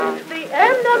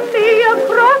enemy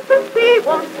across the sea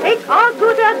won't take our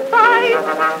good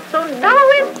advice. So now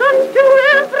it's up to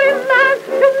every man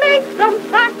to make some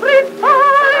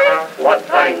sacrifice. What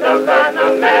kind of an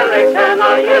American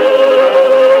are you?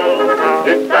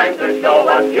 It's time to show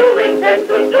what you intend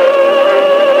to do.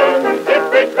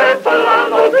 If they trample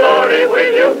on Old Glory,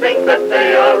 will you think that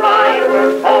they are right?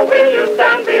 Or will you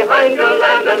stand behind your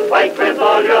land and fight with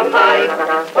all your might?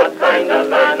 What kind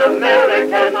of an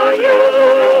American are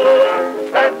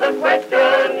you? That's the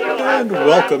question you have. And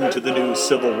welcome to the new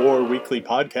Civil War Weekly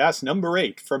Podcast, number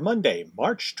 8, for Monday,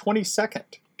 March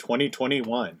 22nd,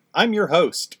 2021. I'm your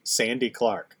host, Sandy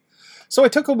Clark. So I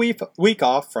took a week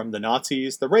off from the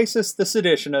Nazis, the racists, the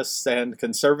seditionists, and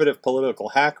conservative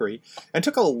political hackery, and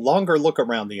took a longer look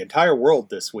around the entire world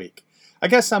this week. I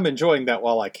guess I'm enjoying that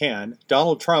while I can.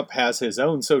 Donald Trump has his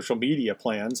own social media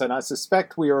plans, and I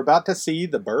suspect we are about to see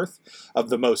the birth of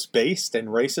the most based and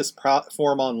racist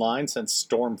platform online since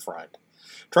Stormfront.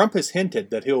 Trump has hinted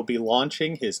that he'll be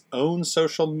launching his own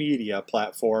social media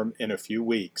platform in a few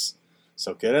weeks.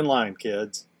 So get in line,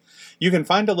 kids. You can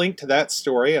find a link to that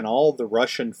story and all the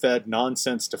Russian-fed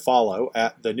nonsense to follow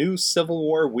at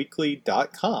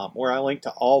thenewcivilwarweekly.com, where I link to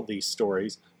all these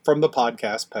stories from the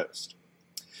podcast post.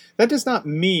 That does not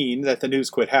mean that the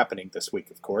news quit happening this week,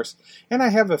 of course, and I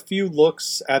have a few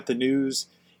looks at the news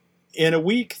in a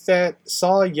week that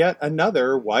saw yet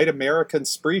another white American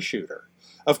spree shooter.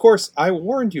 Of course, I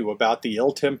warned you about the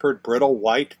ill-tempered, brittle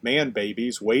white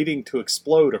man-babies waiting to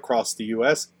explode across the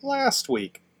U.S. last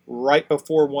week, right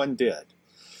before one did.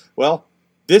 Well,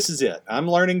 this is it. I'm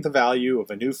learning the value of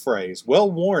a new phrase,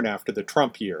 well worn after the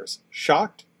Trump years.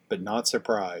 Shocked, but not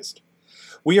surprised.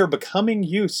 We are becoming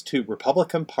used to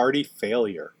Republican Party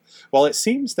failure. While it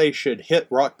seems they should hit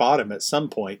rock bottom at some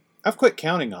point, I've quit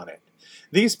counting on it.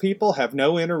 These people have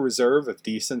no inner reserve of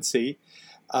decency,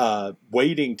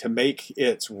 waiting to make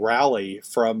its rally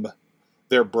from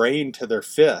their brain to their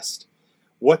fist.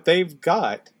 What they've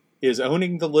got is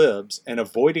owning the libs and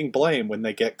avoiding blame when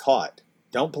they get caught.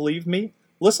 Don't believe me?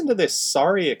 Listen to this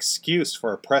sorry excuse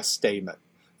for a press statement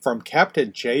from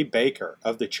Captain Jay Baker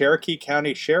of the Cherokee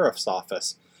County Sheriff's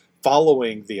Office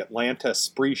following the Atlanta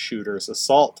spree shooter's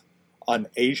assault on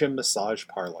Asian massage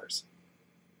parlors.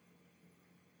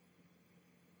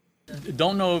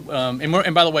 Don't know,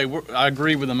 and by the way, I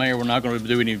agree with the mayor. We're not going to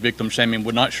do any victim shaming.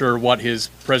 We're not sure what his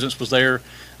presence was there,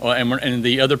 and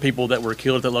the other people that were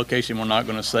killed at that location, we're not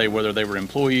going to say whether they were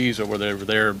employees or whether they were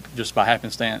there just by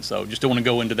happenstance. So just don't want to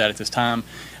go into that at this time.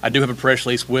 I do have a press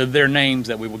release with their names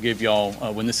that we will give y'all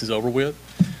when this is over with.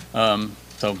 Is that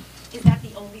the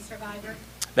only survivor?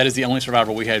 That is the only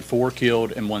survivor. We had 4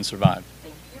 killed and 1 survived.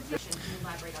 Thank you. Can you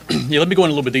elaborate on that? Yeah, let me go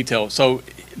into a little bit of detail. So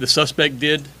the suspect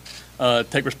did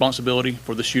take responsibility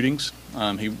for the shootings.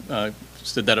 He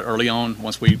said that early on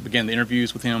once we began the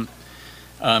interviews with him.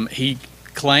 He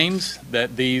claims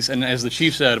that these, and as the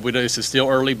chief said, this is still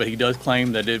early, but he does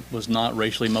claim that it was not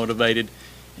racially motivated.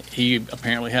 He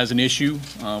apparently has an issue,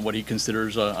 what he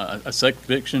considers a sex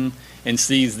addiction, and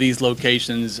sees these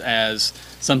locations as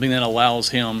something that allows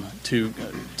him to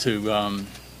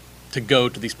go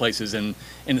to these places, and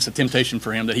it's a temptation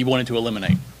for him that he wanted to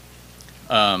eliminate.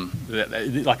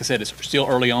 Like I said, it's still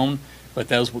early on, but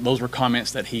those were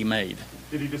comments that he made.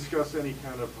 Did he discuss any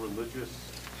kind of religious?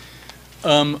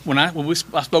 When I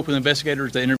spoke with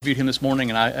investigators, they interviewed him this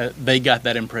morning, and they got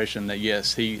that impression that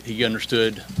yes, he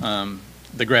understood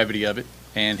the gravity of it,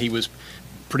 and he was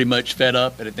pretty much fed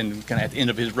up and kind of at the end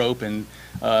of his rope, and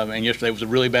yesterday was a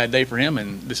really bad day for him,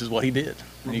 and this is what he did.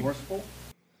 Remorseful?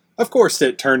 Of course,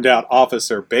 it turned out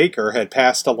Officer Baker had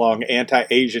passed along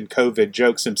anti-Asian COVID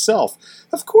jokes himself.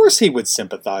 Of course he would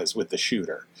sympathize with the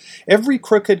shooter. Every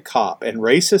crooked cop and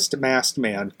racist masked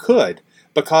man could,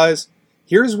 because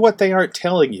here's what they aren't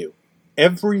telling you.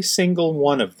 Every single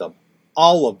one of them,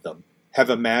 all of them,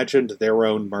 have imagined their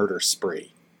own murder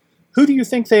spree. Who do you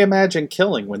think they imagine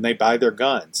killing when they buy their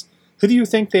guns? Who do you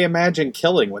think they imagine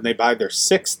killing when they buy their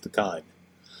 6th gun?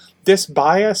 This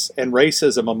bias and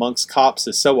racism amongst cops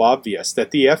is so obvious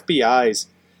that the FBI's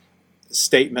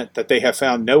statement that they have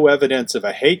found no evidence of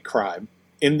a hate crime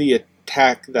in the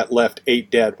attack that left 8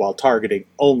 dead while targeting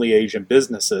only Asian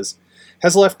businesses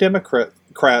has left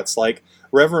Democrats like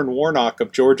Reverend Warnock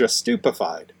of Georgia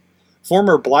stupefied.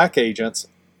 Former black agents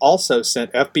also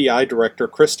sent FBI Director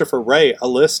Christopher Wray a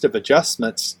list of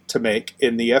adjustments to make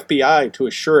in the FBI to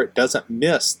assure it doesn't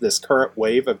miss this current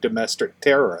wave of domestic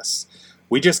terrorists.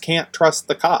 We just can't trust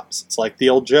the cops. It's like the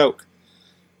old joke.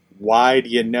 Why do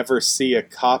you never see a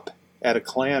cop at a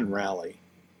Klan rally?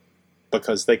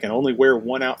 Because they can only wear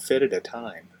one outfit at a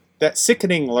time. That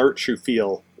sickening lurch you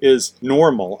feel is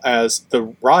normal, as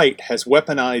the right has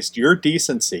weaponized your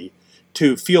decency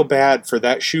to feel bad for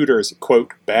that shooter's,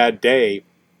 quote, bad day,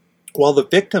 while the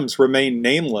victims remain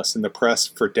nameless in the press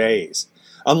for days.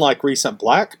 Unlike recent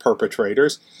black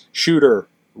perpetrators, shooter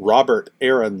Robert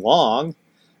Aaron Long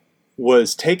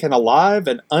was taken alive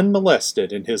and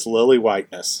unmolested in his lily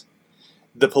whiteness.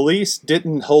 The police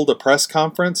didn't hold a press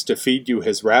conference to feed you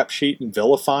his rap sheet and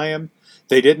vilify him.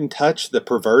 They didn't touch the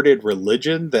perverted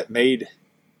religion that made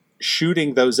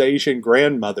shooting those Asian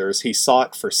grandmothers he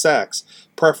sought for sex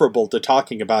preferable to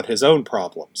talking about his own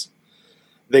problems.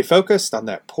 They focused on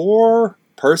that poor,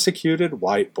 persecuted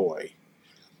white boy.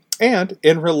 And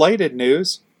in related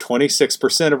news,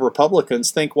 26% of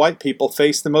Republicans think white people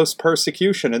face the most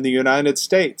persecution in the United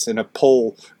States in a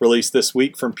poll released this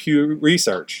week from Pew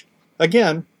Research.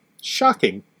 Again,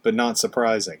 shocking, but not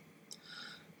surprising.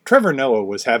 Trevor Noah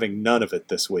was having none of it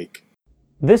this week.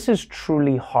 This is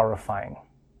truly horrifying.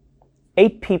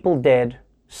 8 people dead,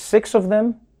 6 of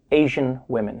them Asian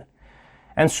women.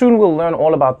 And soon we'll learn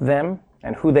all about them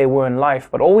and who they were in life,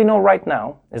 but all we know right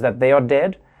now is that they are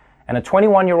dead, and a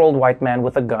 21-year-old white man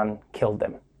with a gun killed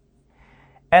them.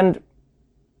 And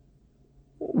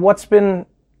what's been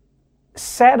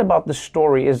sad about the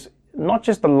story is not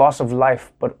just the loss of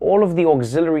life, but all of the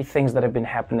auxiliary things that have been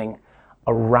happening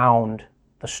around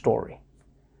the story.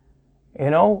 You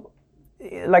know,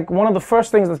 like one of the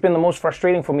first things that's been the most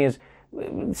frustrating for me is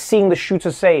seeing the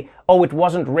shooter say, oh, it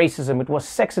wasn't racism, it was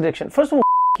sex addiction. First of all,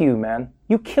 you, man.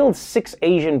 You killed 6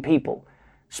 Asian people.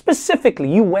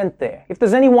 Specifically, you went there. If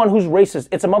there's anyone who's racist,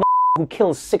 it's a mother who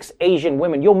kills 6 Asian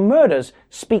women. Your murders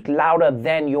speak louder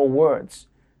than your words.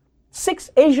 6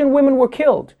 Asian women were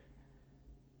killed.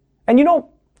 And you know,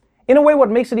 in a way, what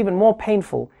makes it even more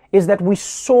painful is that we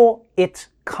saw it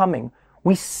coming.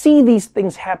 We see these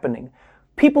things happening.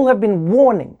 People have been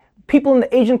warning. People in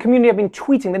the Asian community have been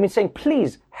tweeting. They've been saying,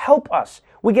 please help us.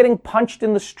 We're getting punched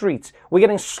in the streets. We're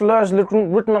getting slurs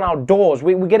written on our doors.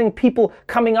 We're getting people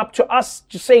coming up to us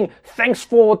just saying, thanks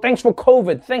for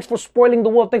COVID. Thanks for spoiling the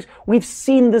world. Thanks. We've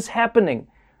seen this happening.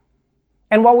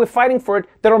 And while we're fighting for it,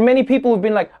 there are many people who've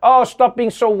been like, oh, stop being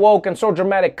so woke and so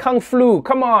dramatic. Kung flu,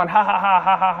 come on, ha ha ha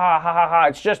ha ha ha ha ha ha.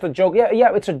 It's just a joke.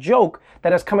 Yeah, it's a joke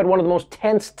that has come at one of the most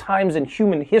tense times in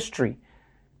human history.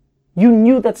 You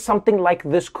knew that something like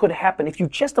this could happen. If you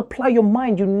just apply your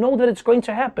mind, you know that it's going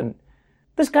to happen.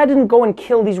 This guy didn't go and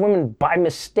kill these women by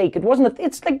mistake.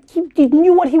 It's like he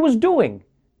knew what he was doing.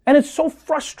 And it's so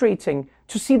frustrating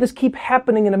to see this keep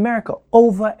happening in America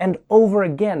over and over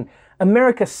again.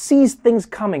 America sees things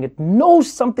coming. It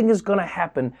knows something is going to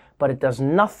happen, but it does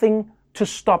nothing to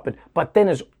stop it. But then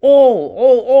is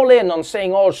all in on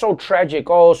saying, oh, so tragic.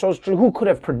 Oh, so who could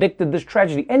have predicted this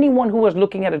tragedy? Anyone who was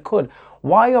looking at it could.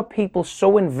 Why are people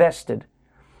so invested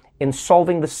in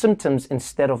solving the symptoms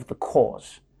instead of the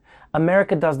cause?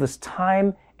 America does this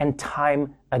time and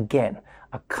time again.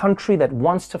 A country that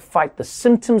wants to fight the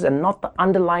symptoms and not the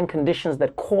underlying conditions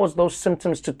that cause those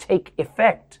symptoms to take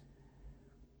effect.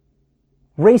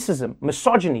 Racism,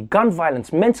 misogyny, gun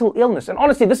violence, mental illness. And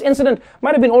honestly, this incident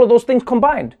might have been all of those things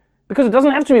combined, because it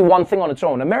doesn't have to be one thing on its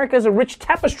own. America is a rich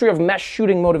tapestry of mass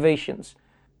shooting motivations.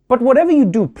 But whatever you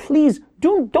do, please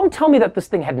don't tell me that this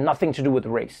thing had nothing to do with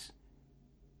race.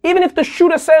 Even if the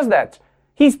shooter says that,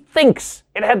 he thinks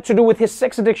it had to do with his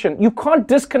sex addiction. You can't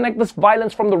disconnect this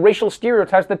violence from the racial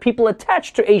stereotypes that people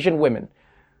attach to Asian women.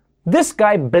 This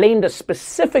guy blamed a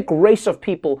specific race of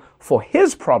people for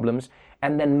his problems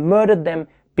and then murdered them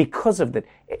because of it.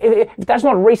 If that's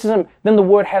not racism, then the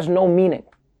word has no meaning.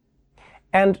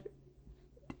 And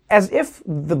as if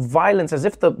the violence, as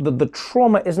if the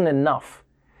trauma isn't enough,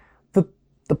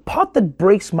 the part that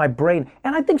breaks my brain,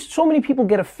 and I think so many people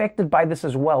get affected by this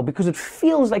as well, because it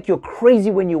feels like you're crazy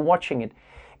when you're watching it,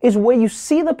 is where you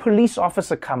see the police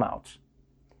officer come out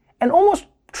and almost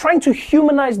trying to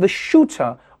humanize the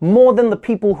shooter more than the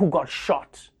people who got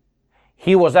shot.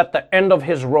 He was at the end of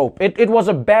his rope. It was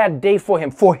a bad day for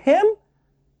him. For him?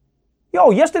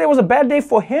 Yo, yesterday was a bad day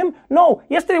for him? No,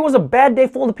 yesterday was a bad day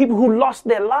for all the people who lost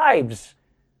their lives.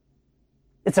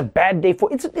 It's a bad day for...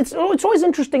 It's always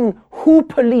interesting who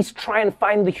police try and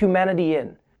find the humanity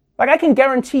in. Like, I can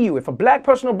guarantee you, if a black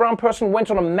person or brown person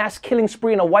went on a mass killing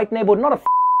spree in a white neighborhood, not a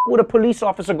would a police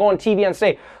officer go on TV and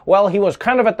say, well, he was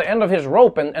kind of at the end of his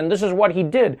rope and this is what he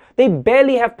did. They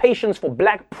barely have patience for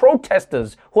black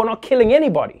protesters who are not killing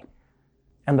anybody.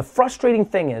 And the frustrating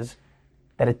thing is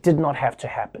that it did not have to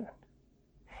happen.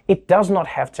 It does not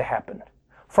have to happen.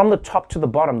 From the top to the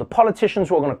bottom, the politicians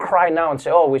who are going to cry now and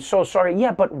say, oh, we're so sorry.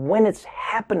 Yeah, but when it's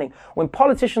happening, when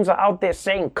politicians are out there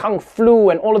saying Kung flu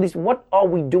and all of these, what are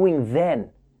we doing then?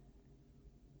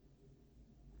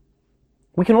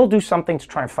 We can all do something to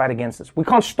try and fight against this. We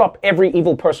can't stop every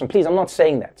evil person. Please, I'm not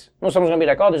saying that. No, someone's going to be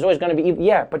like, oh, there's always going to be evil.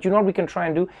 Yeah, but you know what we can try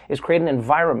and do is create an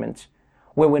environment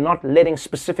where we're not letting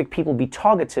specific people be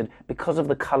targeted because of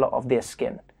the color of their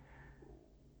skin.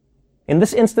 In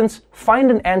this instance,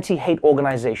 find an anti-hate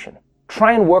organization.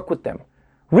 Try and work with them.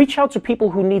 Reach out to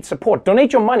people who need support.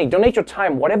 Donate your money, donate your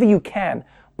time, whatever you can,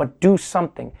 but do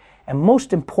something. And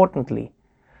most importantly,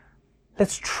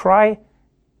 let's try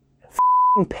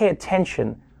and pay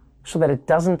attention so that it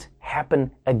doesn't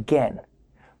happen again.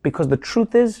 Because the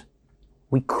truth is,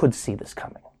 we could see this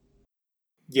coming.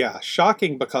 Yeah,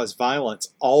 shocking because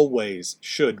violence always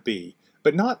should be,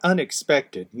 but not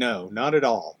unexpected. No, not at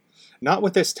all. Not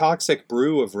with this toxic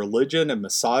brew of religion and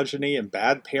misogyny and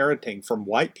bad parenting from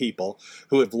white people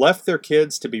who have left their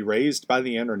kids to be raised by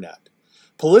the internet.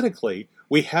 Politically,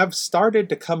 we have started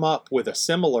to come up with a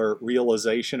similar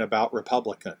realization about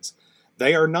Republicans.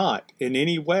 They are not, in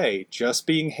any way, just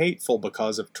being hateful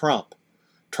because of Trump.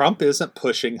 Trump isn't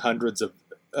pushing hundreds of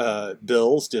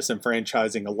bills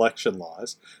disenfranchising election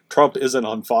laws. Trump isn't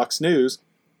on Fox News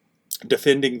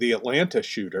defending the Atlanta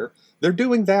shooter. They're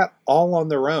doing that all on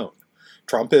their own.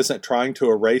 Trump isn't trying to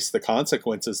erase the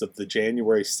consequences of the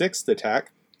January 6th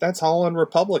attack. That's all on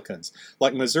Republicans,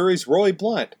 like Missouri's Roy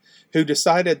Blunt, who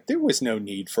decided there was no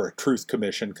need for a truth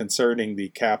commission concerning the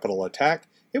Capitol attack.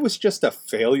 It was just a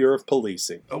failure of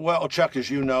policing. Well, Chuck, as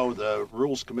you know, the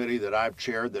Rules Committee that I've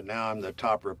chaired, that now I'm the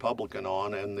top Republican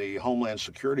on, and the Homeland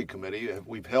Security Committee,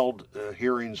 we've held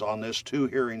hearings on this, 2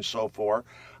 hearings so far.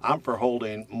 I'm for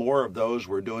holding more of those.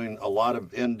 We're doing a lot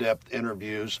of in-depth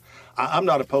interviews. I'm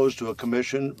not opposed to a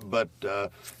commission, but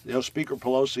Speaker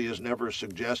Pelosi has never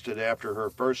suggested, after her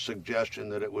first suggestion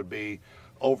that it would be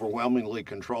overwhelmingly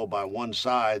controlled by one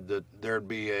side, that there'd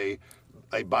be a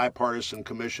bipartisan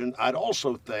commission. I'd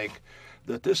also think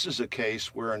that this is a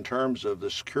case where, in terms of the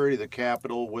security of the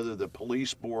Capitol, whether the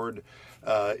police board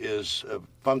is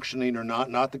functioning or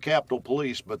not the Capitol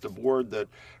Police, but the board that,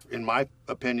 in my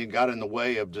opinion, got in the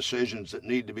way of decisions that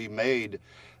need to be made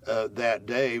that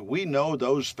day, we know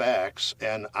those facts,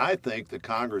 and I think the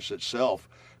Congress itself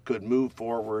could move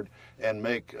forward and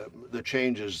make the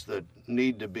changes that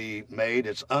need to be made.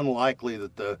 It's unlikely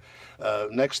that the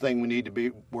next thing we need to be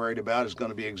worried about is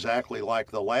going to be exactly like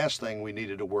the last thing we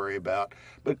needed to worry about,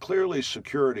 but clearly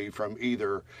security from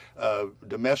either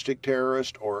domestic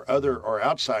terrorist or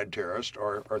outside terrorist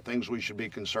are things we should be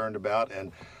concerned about.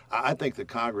 And I think the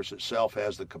Congress itself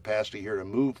has the capacity here to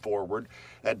move forward.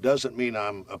 That doesn't mean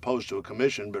I'm opposed to a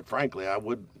commission, but frankly, I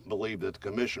would believe that the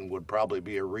commission would probably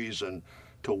be a reason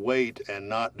to wait and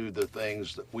not do the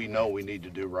things that we know we need to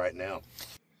do right now.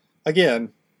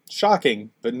 Again,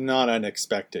 shocking, but not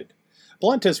unexpected.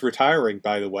 Blunt is retiring,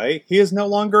 by the way. He is no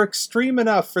longer extreme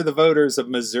enough for the voters of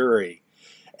Missouri.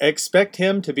 Expect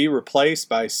him to be replaced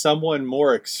by someone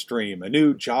more extreme, a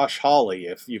new Josh Hawley,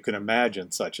 if you can imagine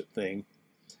such a thing.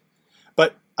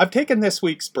 But I've taken this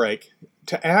week's break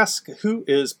to ask who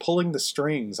is pulling the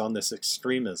strings on this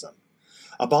extremism.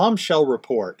 A bombshell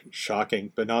report,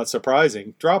 shocking but not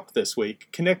surprising, dropped this week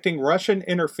connecting Russian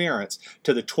interference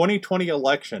to the 2020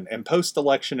 election and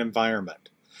post-election environment.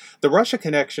 The Russia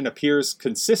connection appears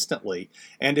consistently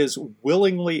and is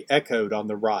willingly echoed on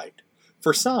the right.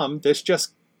 For some, this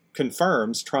just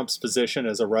confirms Trump's position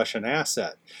as a Russian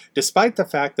asset, despite the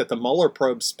fact that the Mueller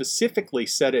probe specifically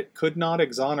said it could not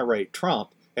exonerate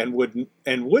Trump and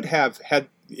would have had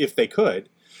if they could.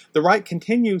 The right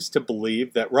continues to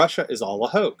believe that Russia is all a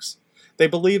hoax. They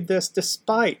believe this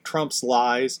despite Trump's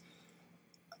ties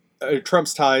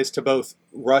to both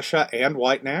Russia and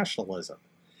white nationalism.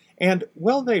 And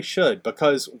well, they should,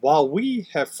 because while we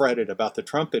have fretted about the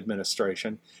Trump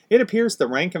administration, it appears the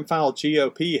rank-and-file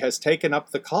GOP has taken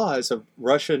up the cause of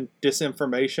Russian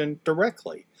disinformation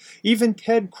directly. Even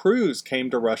Ted Cruz came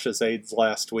to Russia's aid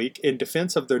last week in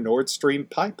defense of their Nord Stream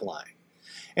pipeline.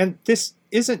 And this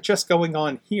isn't just going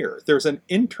on here. There's an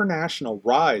international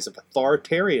rise of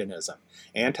authoritarianism,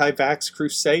 anti-vax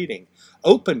crusading,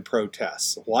 open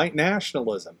protests, white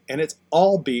nationalism, and it's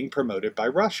all being promoted by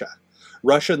Russia.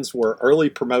 Russians were early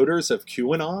promoters of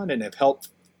QAnon and have helped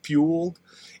fuel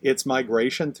its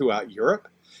migration throughout Europe.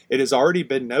 It has already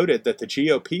been noted that the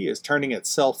GOP is turning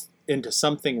itself into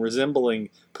something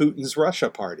resembling Putin's Russia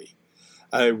Party.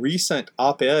 A recent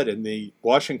op-ed in the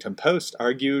Washington Post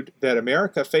argued that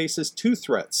America faces 2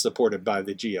 threats supported by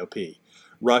the GOP,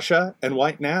 Russia and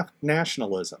white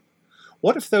nationalism.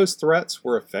 What if those threats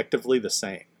were effectively the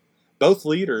same? Both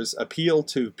leaders appeal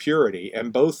to purity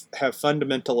and both have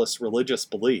fundamentalist religious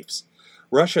beliefs.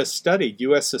 Russia studied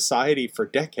U.S. society for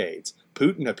decades.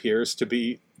 Putin appears to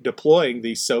be deploying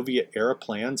these Soviet-era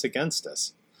plans against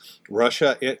us.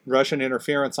 Russian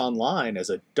interference online is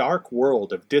a dark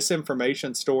world of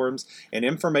disinformation storms and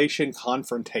information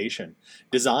confrontation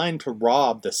designed to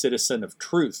rob the citizen of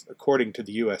truth, according to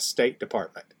the U.S. State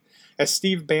Department. As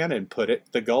Steve Bannon put it,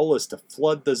 the goal is to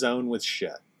flood the zone with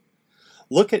shit.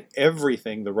 Look at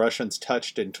everything the Russians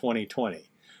touched in 2020.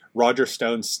 Roger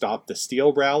Stone stopped the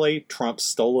Steele rally, Trump's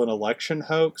stolen election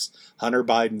hoax, Hunter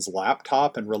Biden's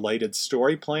laptop and related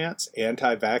story plants,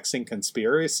 anti-vaxxing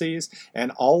conspiracies,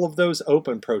 and all of those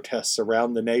open protests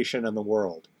around the nation and the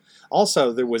world.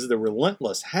 Also, there was the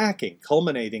relentless hacking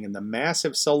culminating in the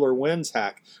massive SolarWinds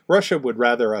hack Russia would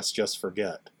rather us just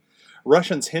forget.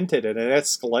 Russians hinted at an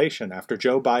escalation after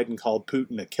Joe Biden called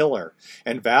Putin a killer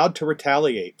and vowed to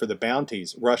retaliate for the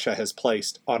bounties Russia has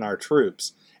placed on our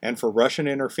troops and for Russian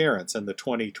interference in the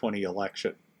 2020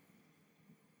 election.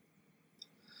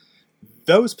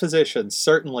 Those positions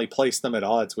certainly place them at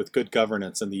odds with good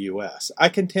governance in the U.S. I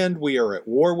contend we are at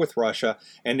war with Russia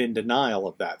and in denial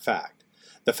of that fact.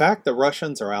 The fact that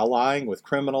Russians are allying with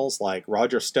criminals like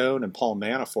Roger Stone and Paul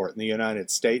Manafort in the United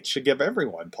States should give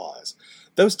everyone pause.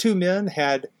 Those two men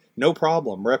had no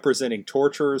problem representing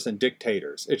torturers and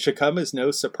dictators. It should come as no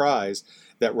surprise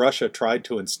that Russia tried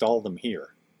to install them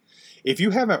here. If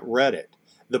you haven't read it,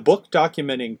 the book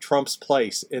documenting Trump's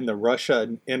place in the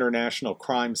Russia international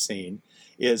crime scene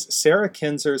is Sarah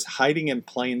Kinzer's Hiding in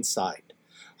Plain Sight.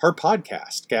 Her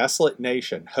podcast, Gaslit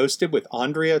Nation, hosted with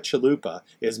Andrea Chalupa,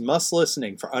 is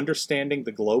must-listening for understanding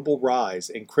the global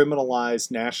rise in criminalized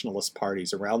nationalist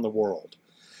parties around the world.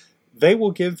 They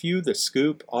will give you the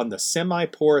scoop on the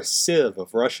semi-porous sieve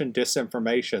of Russian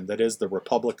disinformation that is the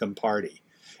Republican Party.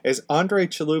 As Andrei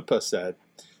Chalupa said,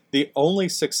 the only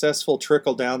successful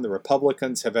trickle-down the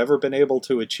Republicans have ever been able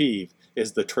to achieve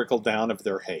is the trickle-down of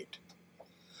their hate.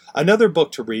 Another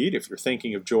book to read, if you're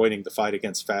thinking of joining the fight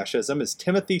against fascism, is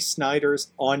Timothy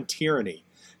Snyder's On Tyranny,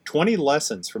 20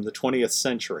 Lessons from the 20th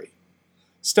Century.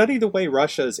 Study the way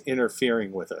Russia is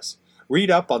interfering with us.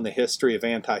 Read up on the history of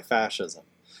anti-fascism.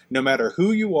 No matter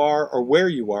who you are or where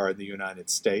you are in the United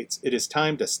States, it is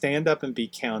time to stand up and be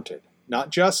counted, not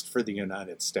just for the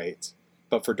United States,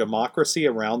 but for democracy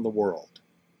around the world.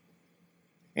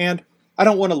 And I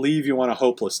don't want to leave you on a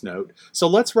hopeless note, so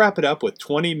let's wrap it up with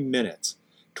 20 minutes,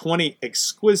 20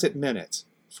 exquisite minutes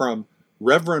from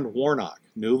Reverend Warnock,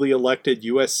 newly elected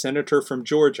U.S. Senator from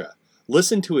Georgia.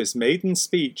 Listen to his maiden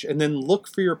speech and then look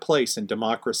for your place in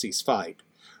democracy's fight.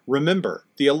 Remember,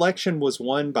 the election was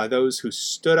won by those who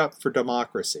stood up for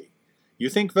democracy. You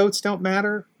think votes don't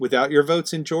matter? Without your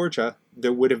votes in Georgia,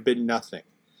 there would have been nothing.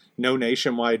 No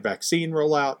nationwide vaccine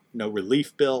rollout, no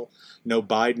relief bill, no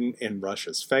Biden in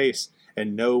Russia's face,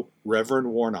 and no Reverend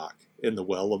Warnock in the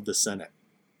well of the Senate.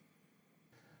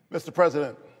 Mr.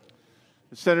 President,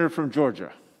 the Senator from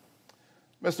Georgia.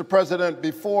 Mr. President,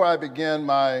 before I begin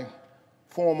my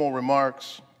formal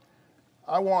remarks,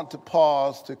 I want to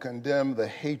pause to condemn the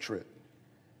hatred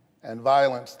and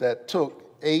violence that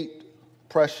took 8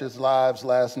 precious lives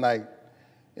last night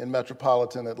in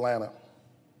metropolitan Atlanta.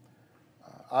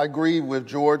 I grieve with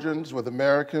Georgians, with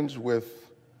Americans, with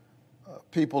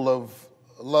people of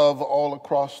love all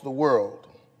across the world.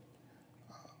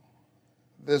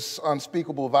 This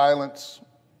unspeakable violence,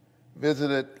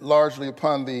 visited largely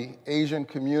upon the Asian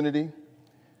community,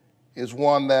 is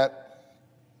one that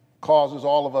causes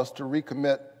all of us to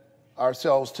recommit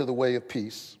ourselves to the way of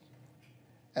peace,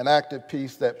 an active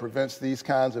peace that prevents these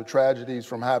kinds of tragedies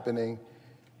from happening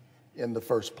in the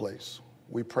first place.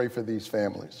 We pray for these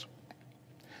families.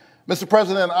 Mr.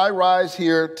 President, I rise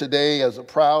here today as a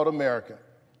proud American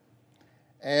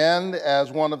and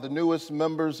as one of the newest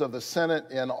members of the Senate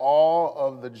in awe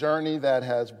of the journey that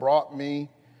has brought me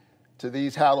to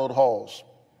these hallowed halls,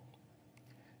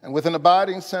 and with an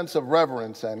abiding sense of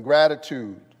reverence and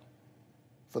gratitude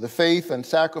for the faith and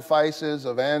sacrifices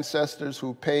of ancestors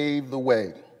who paved the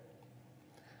way.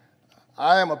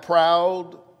 I am a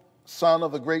proud son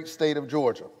of the great state of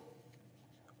Georgia,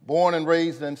 born and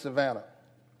raised in Savannah,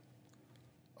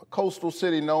 a coastal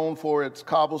city known for its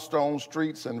cobblestone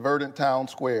streets and verdant town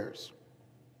squares.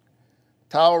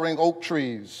 Towering oak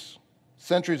trees,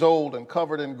 centuries old and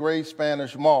covered in gray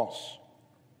Spanish moss,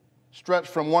 stretch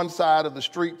from one side of the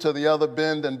street to the other,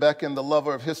 bend and beckon the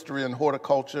lover of history and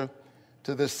horticulture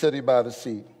to this city by the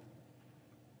sea.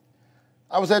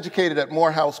 I was educated at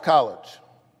Morehouse College,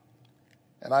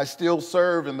 and I still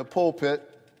serve in the pulpit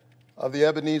of the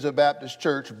Ebenezer Baptist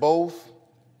Church, both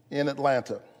in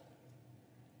Atlanta,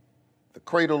 the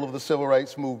cradle of the civil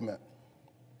rights movement.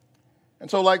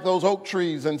 And so, like those oak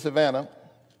trees in Savannah,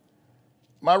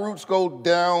 my roots go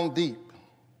down deep,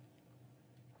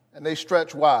 and they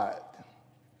stretch wide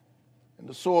in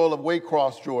the soil of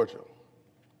Waycross, Georgia,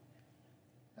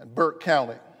 and Burke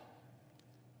County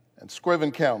and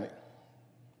Scriven County.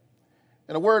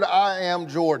 In a word, I am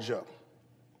Georgia,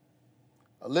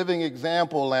 a living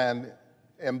example and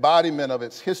embodiment of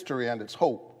its history and its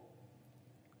hope,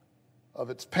 of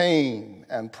its pain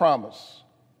and promise,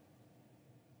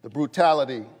 the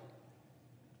brutality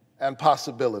and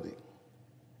possibility.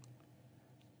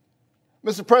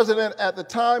 Mr. President, at the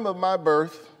time of my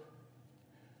birth,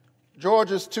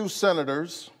 Georgia's two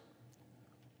senators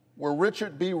were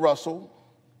Richard B. Russell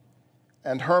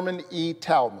and Herman E.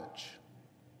 Talmadge,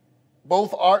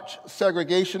 both arch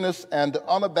segregationists and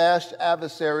unabashed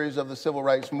adversaries of the civil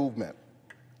rights movement.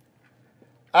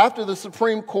 After the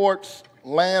Supreme Court's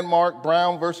landmark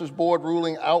Brown versus Board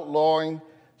ruling outlawing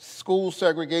school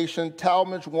segregation,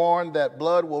 Talmadge warned that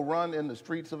blood will run in the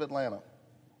streets of Atlanta.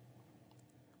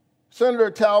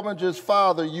 Senator Talmadge's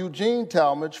father, Eugene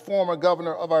Talmadge, former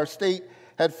governor of our state,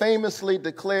 had famously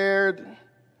declared,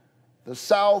 "The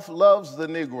South loves the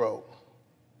Negro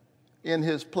in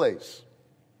his place,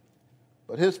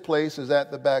 but his place is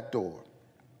at the back door."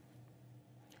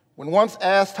 When once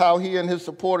asked how he and his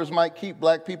supporters might keep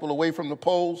black people away from the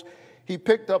polls, he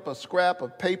picked up a scrap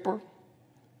of paper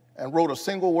and wrote a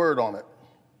single word on it: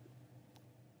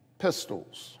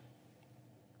 pistols.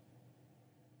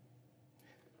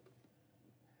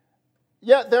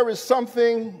 Yet there is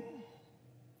something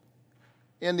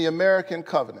in the American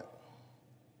covenant,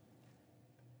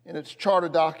 in its charter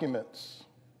documents,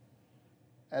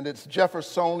 and its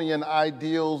Jeffersonian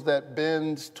ideals that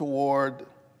bends toward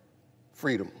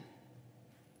freedom.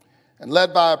 And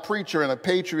led by a preacher and a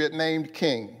patriot named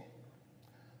King,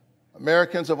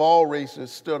 Americans of all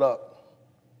races stood up.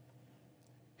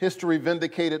 History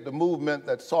vindicated the movement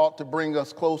that sought to bring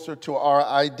us closer to our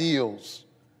ideals,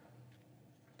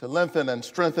 to lengthen and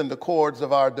strengthen the cords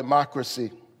of our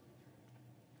democracy.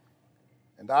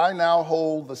 And I now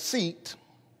hold the seat,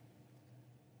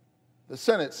 the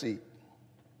Senate seat,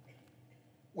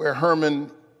 where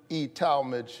Herman E.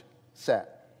 Talmadge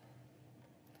sat.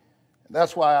 And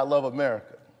that's why I love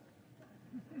America.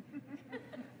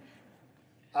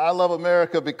 I love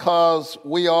America because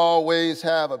we always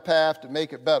have a path to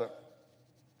make it better,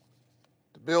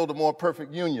 to build a more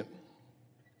perfect union.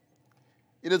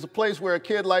 It is a place where a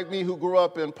kid like me who grew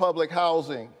up in public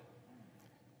housing,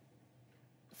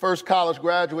 first college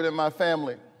graduate in my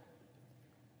family,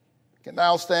 can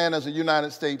now stand as a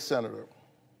United States Senator.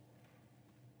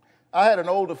 I had an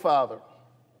older father.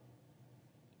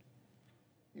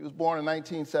 He was born in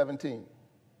 1917.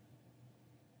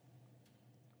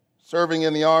 Serving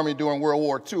in the Army during World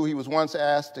War II, he was once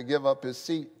asked to give up his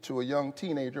seat to a young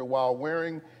teenager while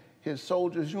wearing his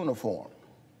soldier's uniform.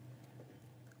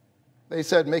 They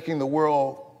said making the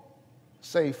world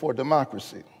safe for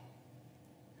democracy.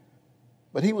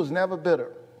 But he was never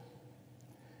bitter.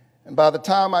 And by the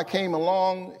time I came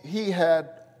along, he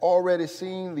had already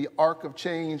seen the arc of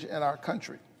change in our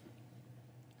country.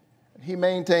 He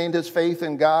maintained his faith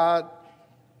in God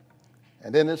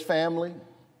and in his family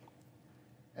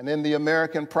and in the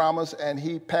American promise, and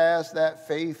he passed that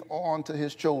faith on to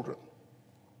his children.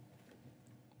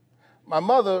 My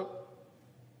mother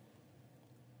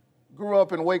grew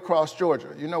up in Waycross,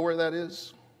 Georgia. You know where that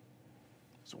is?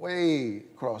 It's way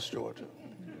across Georgia.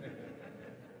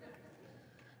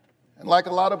 And like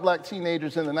a lot of black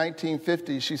teenagers in the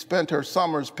 1950s, she spent her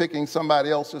summers picking somebody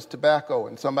else's tobacco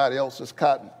and somebody else's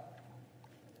cotton.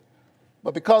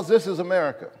 But because this is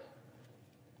America,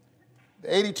 the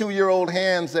 82-year-old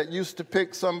hands that used to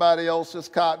pick somebody else's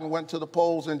cotton went to the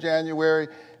polls in January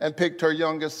and picked her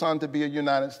youngest son to be a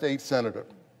United States Senator.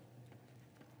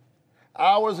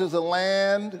 Ours is a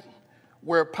land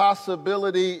where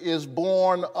possibility is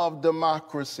born of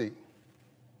democracy,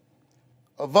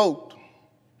 a vote,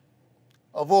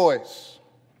 a voice,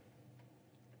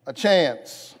 a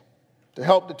chance to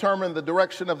help determine the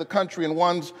direction of the country and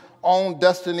one's own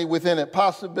destiny within it,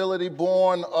 possibility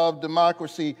born of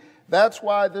democracy. That's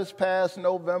why this past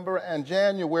November and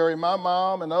January, my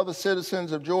mom and other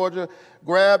citizens of Georgia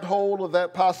grabbed hold of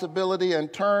that possibility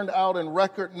and turned out in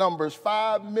record numbers,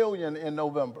 5 million in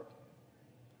November,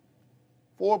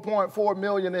 4.4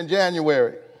 million in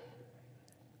January,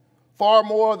 far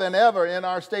more than ever in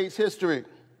our state's history.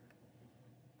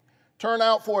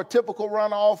 Turnout for a typical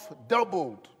runoff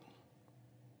doubled.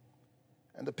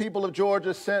 And the people of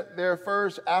Georgia sent their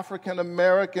first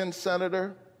African-American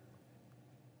senator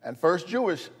and first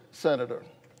Jewish senator,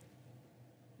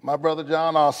 my brother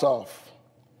John Ossoff,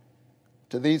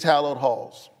 to these hallowed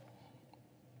halls.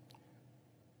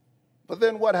 But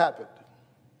then what happened?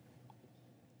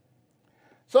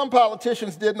 Some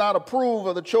politicians did not approve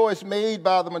of the choice made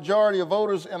by the majority of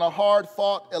voters in a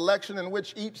hard-fought election in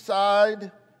which each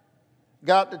side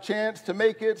got the chance to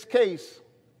make its case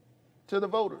to the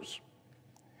voters.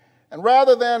 And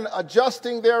rather than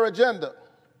adjusting their agenda,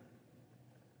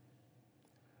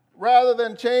 rather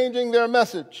than changing their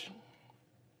message,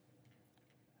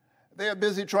 they are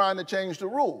busy trying to change the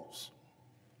rules.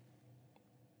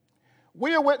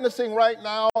 We are witnessing right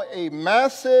now a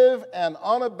massive and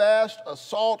unabashed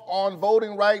assault on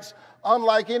voting rights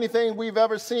unlike anything we've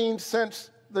ever seen since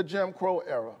the Jim Crow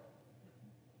era.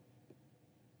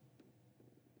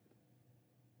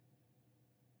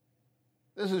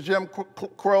 This is Jim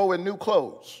Crow in new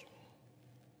clothes.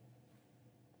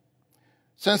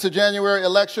 Since the January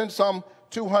election, some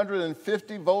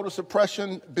 250 voter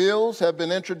suppression bills have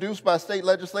been introduced by state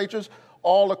legislatures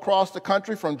all across the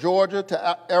country, from Georgia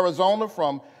to Arizona,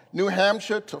 from New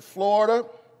Hampshire to Florida,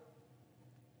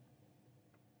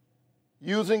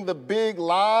 using the big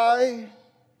lie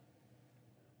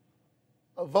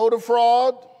of voter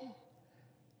fraud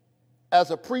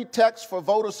as a pretext for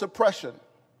voter suppression.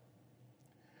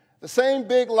 The same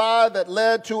big lie that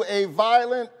led to a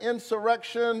violent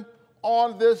insurrection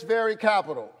on this very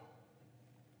Capitol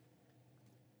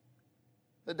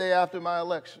the day after my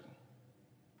election.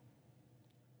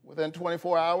 Within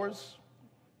 24 hours,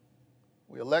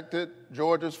 we elected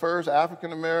Georgia's first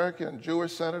African-American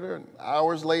Jewish senator, and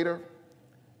hours later,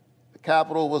 the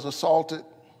Capitol was assaulted.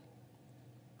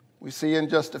 We see in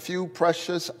just a few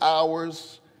precious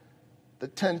hours the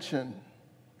tension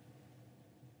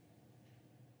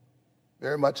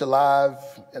very much alive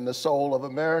in the soul of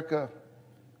America.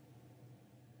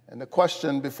 And the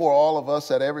question before all of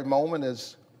us at every moment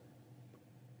is,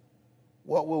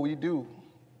 what will we do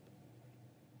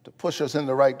to push us in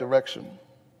the right direction?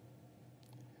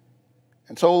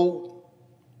 And so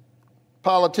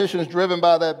politicians driven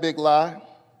by that big lie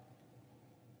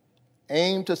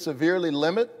aim to severely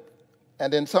limit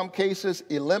and in some cases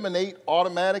eliminate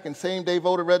automatic and same-day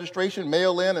voter registration,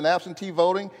 mail-in and absentee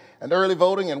voting, and early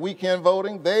voting and weekend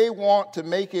voting. They want to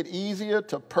make it easier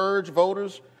to purge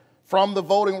voters from the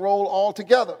voting roll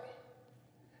altogether.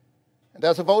 And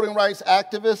as a voting rights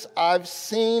activist, I've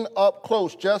seen up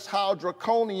close just how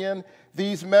draconian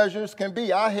these measures can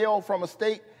be. I hail from a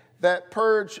state that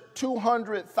purged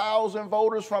 200,000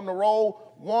 voters from the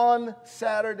roll one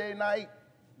Saturday night,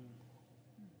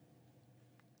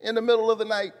 in the middle of the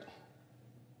night.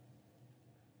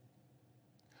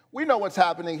 We know what's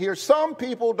happening here. Some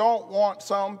people don't want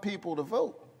some people to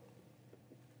vote.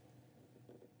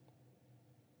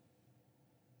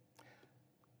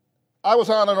 I was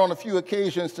honored on a few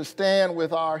occasions to stand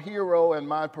with our hero and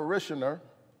my parishioner,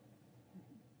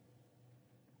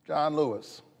 John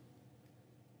Lewis.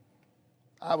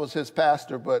 I was his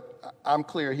pastor, but I'm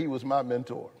clear he was my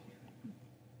mentor.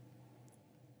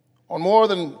 On more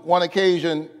than one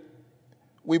occasion,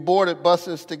 we boarded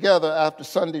buses together after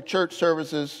Sunday church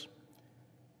services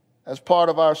as part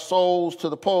of our Souls to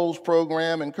the Polls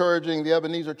program, encouraging the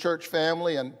Ebenezer Church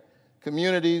family and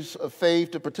communities of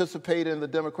faith to participate in the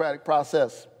democratic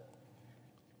process.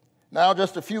 Now,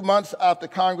 just a few months after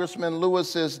Congressman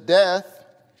Lewis's death,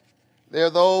 there are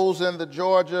those in the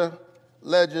Georgia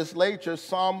legislature,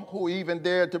 some who even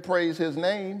dared to praise his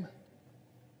name,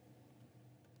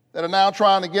 that are now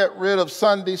trying to get rid of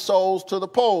Sunday Souls to the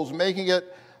Polls, making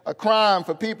it a crime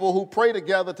for people who pray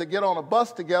together to get on a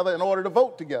bus together in order to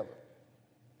vote together.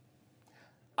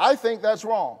 I think that's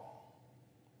wrong.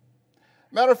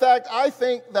 Matter of fact, I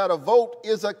think that a vote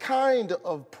is a kind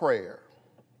of prayer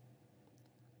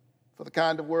for the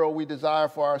kind of world we desire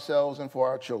for ourselves and for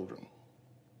our children.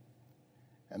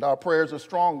 And our prayers are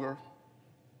stronger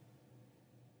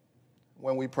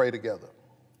when we pray together.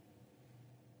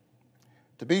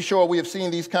 To be sure, we have seen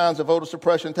these kinds of voter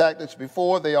suppression tactics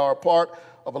before. They are a part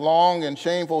of a long and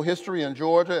shameful history in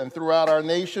Georgia and throughout our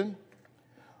nation.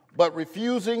 But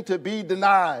refusing to be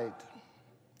denied,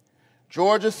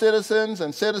 Georgia citizens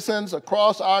and citizens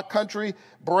across our country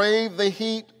brave the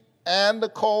heat and the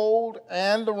cold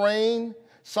and the rain,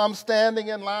 some standing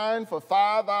in line for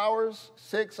 5 hours,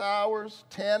 6 hours,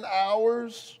 10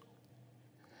 hours,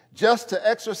 just to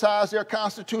exercise their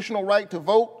constitutional right to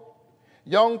vote.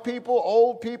 Young people,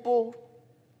 old people,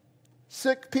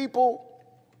 sick people,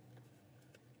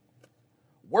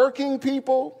 working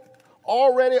people,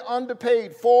 already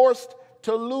underpaid, forced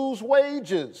to lose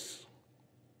wages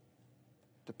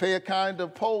to pay a kind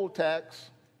of poll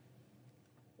tax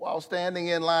while standing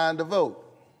in line to vote.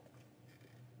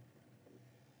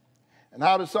 And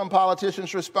how do some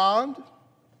politicians respond?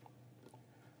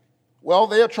 Well,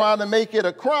 they're trying to make it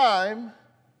a crime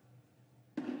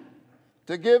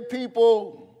to give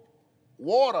people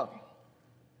water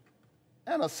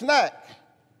and a snack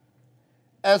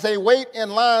as they wait in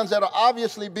lines that are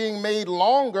obviously being made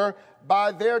longer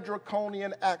by their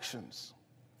draconian actions.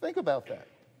 Think about that.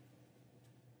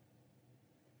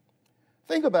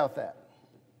 Think about that.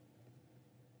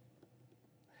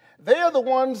 They are the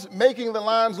ones making the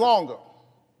lines longer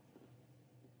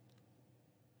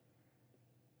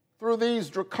through these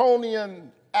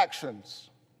draconian actions.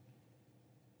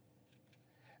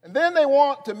 And then they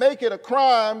want to make it a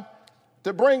crime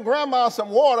to bring grandma some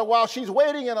water while she's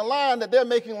waiting in a line that they're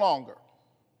making longer.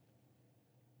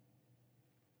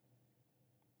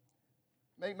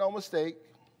 Make no mistake,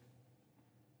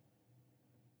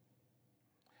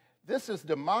 this is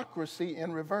democracy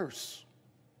in reverse.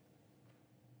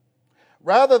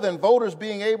 Rather than voters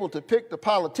being able to pick the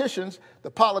politicians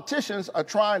are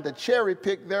trying to cherry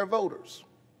pick their voters.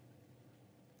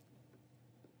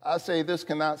 I say this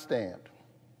cannot stand.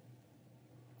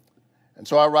 And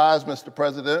so I rise, Mr.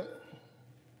 President,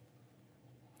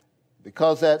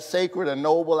 because that sacred and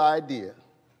noble idea,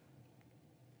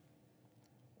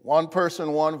 one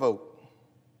person, one vote,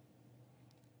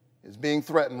 is being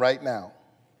threatened right now.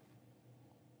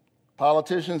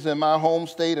 Politicians in my home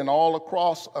state and all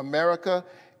across America,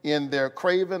 in their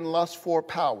craven lust for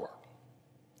power,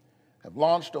 have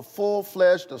launched a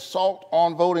full-fledged assault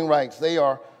on voting rights. They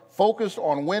are focused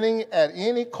on winning at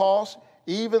any cost,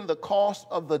 even the cost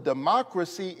of the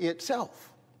democracy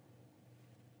itself.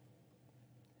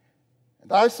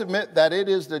 And I submit that it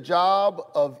is the job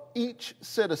of each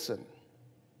citizen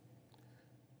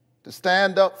to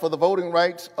stand up for the voting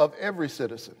rights of every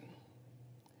citizen.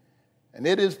 And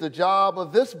it is the job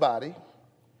of this body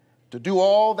to do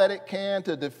all that it can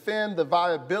to defend the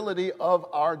viability of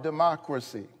our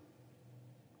democracy.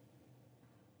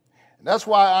 And that's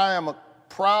why I am a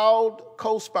proud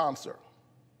co-sponsor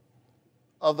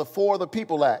of the For the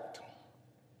People Act,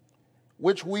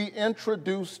 which we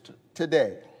introduced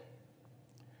today.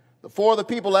 The For the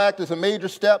People Act is a major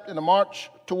step in the march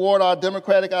toward our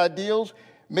democratic ideals,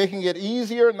 making it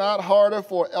easier, not harder,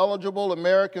 for eligible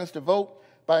Americans to vote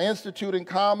by instituting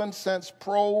common sense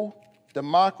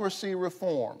pro-democracy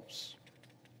reforms,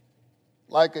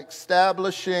 like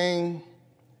establishing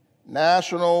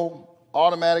national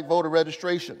automatic voter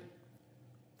registration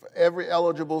for every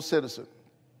eligible citizen,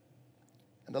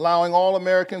 and allowing all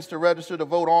Americans to register to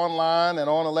vote online and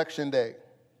on Election Day,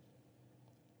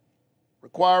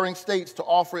 requiring states to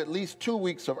offer at least 2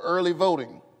 weeks of early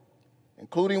voting,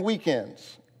 including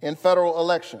weekends, in federal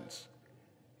elections,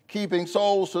 keeping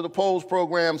Souls to the Polls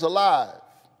programs alive,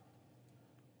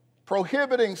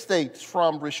 prohibiting states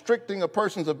from restricting a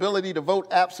person's ability to vote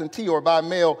absentee or by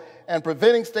mail, and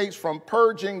preventing states from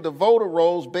purging the voter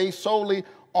rolls based solely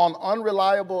on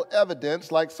unreliable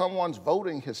evidence like someone's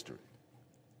voting history,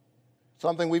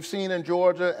 something we've seen in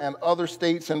Georgia and other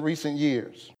states in recent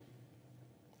years.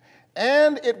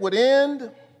 And it would end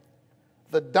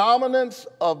the dominance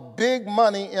of big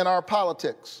money in our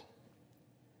politics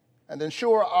and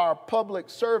ensure our public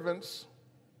servants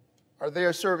are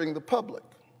there serving the public.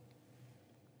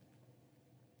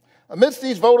 Amidst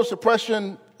these voter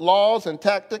suppression laws and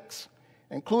tactics,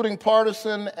 including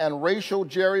partisan and racial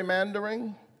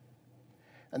gerrymandering,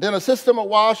 and then a system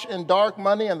awash in dark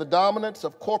money and the dominance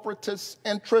of corporatist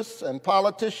interests and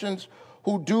politicians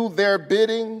who do their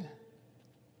bidding,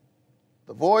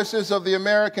 the voices of the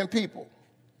American people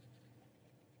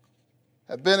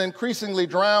have been increasingly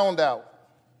drowned out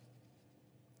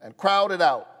and crowded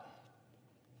out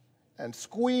and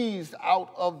squeezed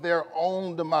out of their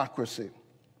own democracy.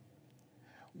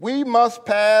 We must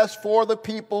pass for the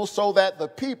people so that the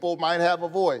people might have a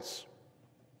voice.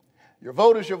 Your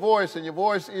vote is your voice, and your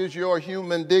voice is your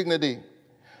human dignity.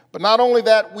 But not only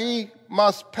that, we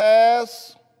must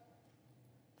pass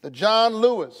the John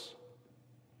Lewis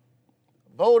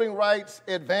Voting Rights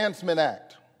Advancement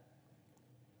Act.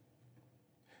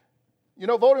 You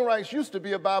know, voting rights used to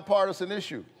be a bipartisan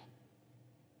issue.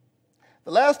 The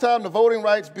last time the voting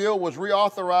rights bill was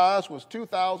reauthorized was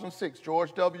 2006.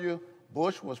 George W.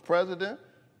 Bush was president,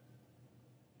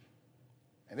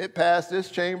 and it passed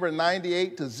this chamber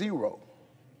 98-0.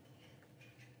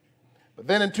 But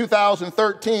then in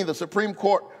 2013, the Supreme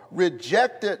Court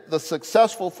rejected the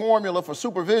successful formula for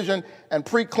supervision and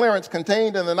preclearance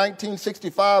contained in the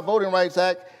 1965 Voting Rights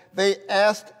Act. They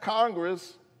asked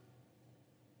Congress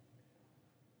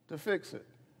to fix it.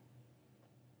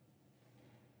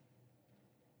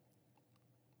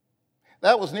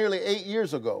 That was nearly 8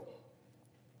 years ago.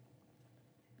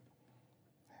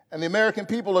 And the American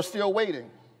people are still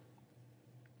waiting.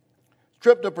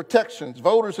 Stripped of protections,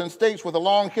 voters in states with a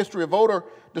long history of voter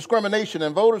discrimination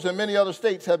and voters in many other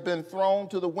states have been thrown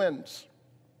to the winds.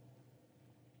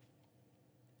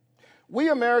 We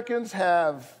Americans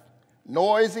have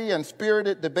noisy and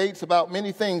spirited debates about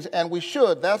many things, and we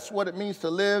should. That's what it means to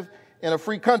live in a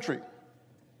free country.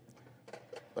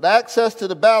 But access to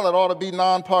the ballot ought to be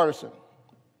nonpartisan.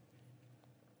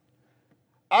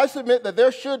 I submit that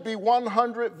there should be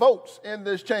 100 votes in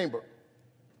this chamber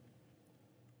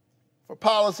for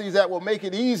policies that will make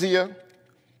it easier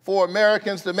for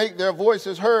Americans to make their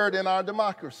voices heard in our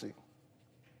democracy.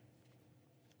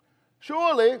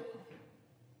 Surely,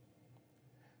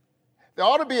 there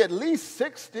ought to be at least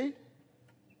 60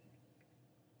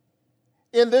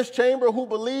 in this chamber who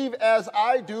believe, as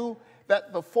I do,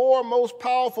 that the four most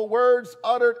powerful words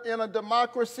uttered in a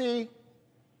democracy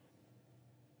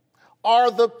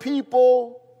are "the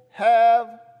people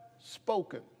have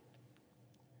spoken."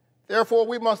 Therefore,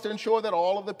 we must ensure that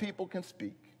all of the people can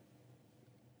speak.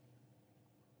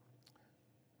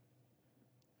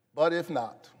 But if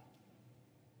not,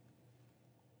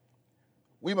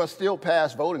 we must still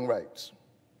pass voting rights.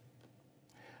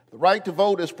 The right to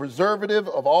vote is preservative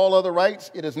of all other rights.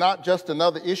 It is not just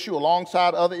another issue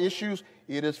alongside other issues.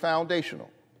 It is foundational.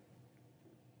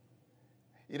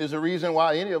 It is a reason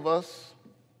why any of us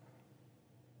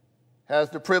has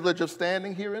the privilege of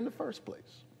standing here in the first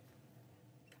place.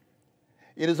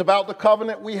 It is about the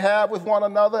covenant we have with one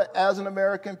another as an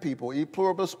American people, e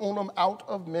pluribus unum, out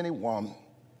of many one.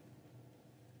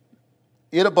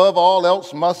 It, above all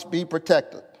else, must be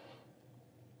protected.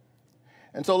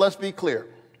 And so let's be clear.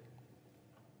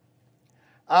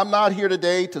 I'm not here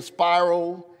today to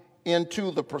spiral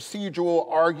into the procedural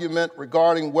argument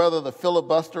regarding whether the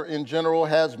filibuster in general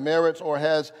has merits or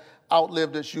has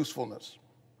outlived its usefulness.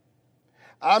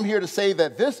 I'm here to say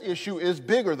that this issue is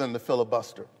bigger than the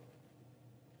filibuster.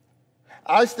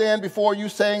 I stand before you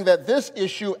saying that this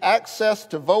issue, access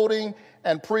to voting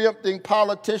and preempting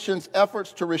politicians'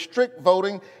 efforts to restrict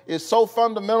voting, is so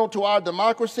fundamental to our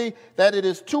democracy that it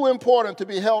is too important to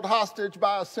be held hostage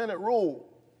by a Senate rule,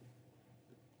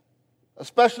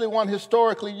 especially one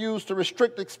historically used to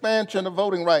restrict expansion of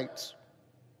voting rights.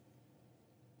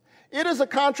 It is a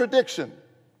contradiction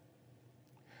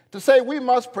to say we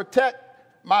must protect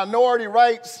minority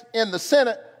rights in the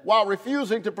Senate while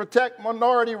refusing to protect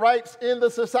minority rights in the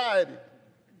society.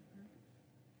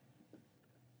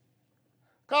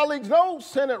 Colleagues, no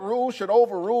Senate rule should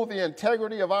overrule the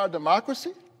integrity of our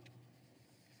democracy.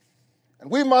 And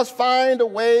we must find a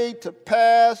way to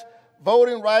pass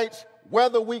voting rights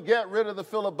whether we get rid of the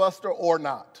filibuster or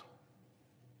not.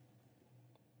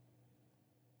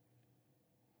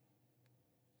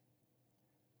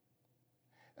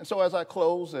 And so as I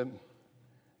close, and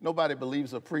nobody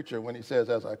believes a preacher when he says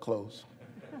as I close,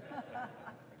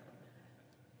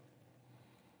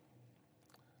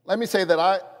 let me say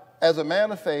that as a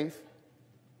man of faith,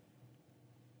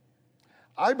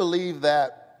 I believe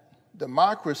that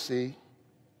democracy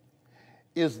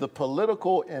is the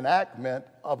political enactment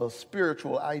of a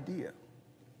spiritual idea.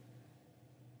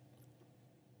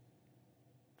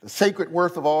 The sacred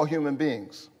worth of all human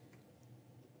beings.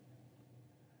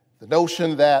 The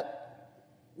notion that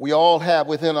we all have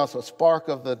within us a spark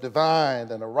of the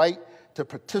divine and a right to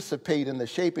participate in the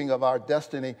shaping of our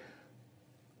destiny.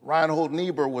 Reinhold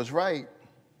Niebuhr was right.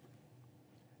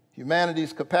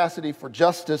 Humanity's capacity for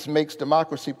justice makes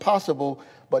democracy possible,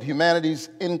 but humanity's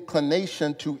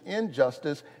inclination to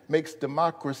injustice makes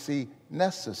democracy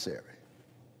necessary.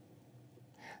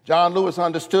 John Lewis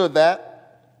understood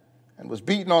that and was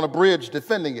beaten on a bridge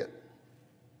defending it.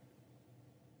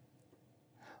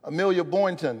 Amelia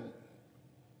Boynton,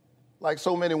 like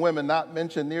so many women not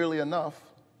mentioned nearly enough,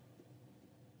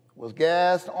 was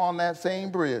gassed on that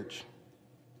same bridge.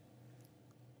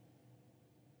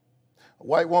 A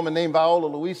white woman named Viola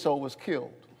Luiso was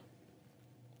killed.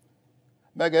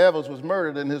 Medgar Evers was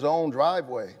murdered in his own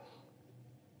driveway.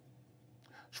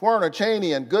 Schwerner,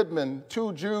 Cheney, and Goodman,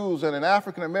 two Jews and an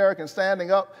African-American standing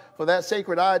up for that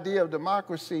sacred idea of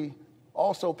democracy,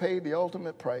 also paid the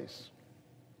ultimate price.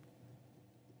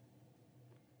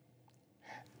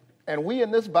 And we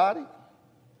in this body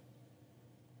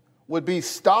would be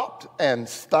stopped and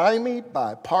stymied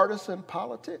by partisan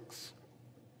politics,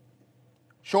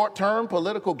 short-term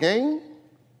political gain,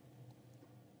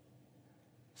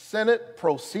 Senate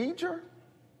procedure.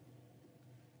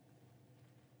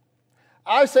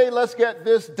 I say let's get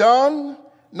this done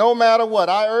no matter what.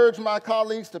 I urge my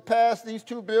colleagues to pass these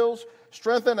two bills,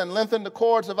 strengthen and lengthen the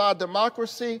cords of our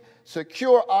democracy,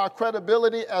 secure our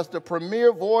credibility as the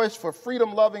premier voice for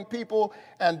freedom-loving people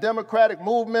and democratic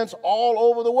movements all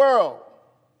over the world,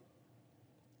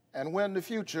 and win the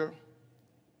future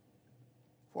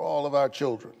for all of our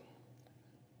children.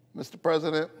 Mr.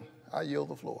 President, I yield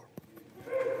the floor.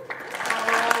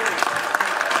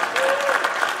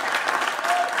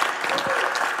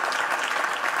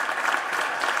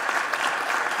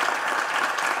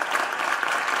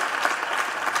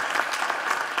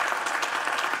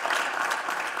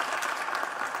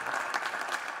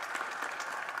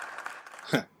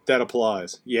 That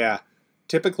applies. Yeah,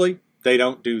 typically they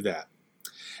don't do that.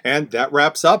 And that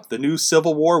wraps up the new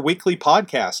Civil War Weekly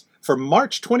podcast for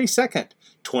March 22nd,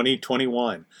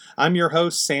 2021. I'm your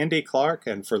host, Sandy Clark,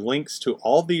 and for links to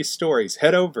all these stories,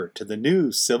 head over to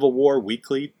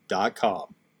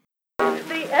thenewcivilwarweekly.com.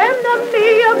 The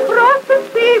enemy across the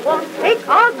sea won't take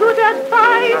our good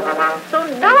advice. So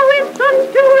now it's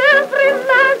up to every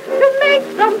man to make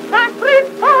some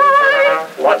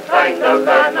sacrifice. What kind of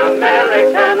an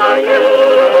American are you?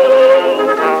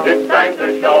 It's time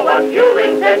to show what you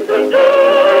intend to do.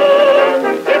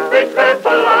 If they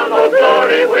trample on Old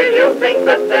Glory, will you think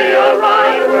the same?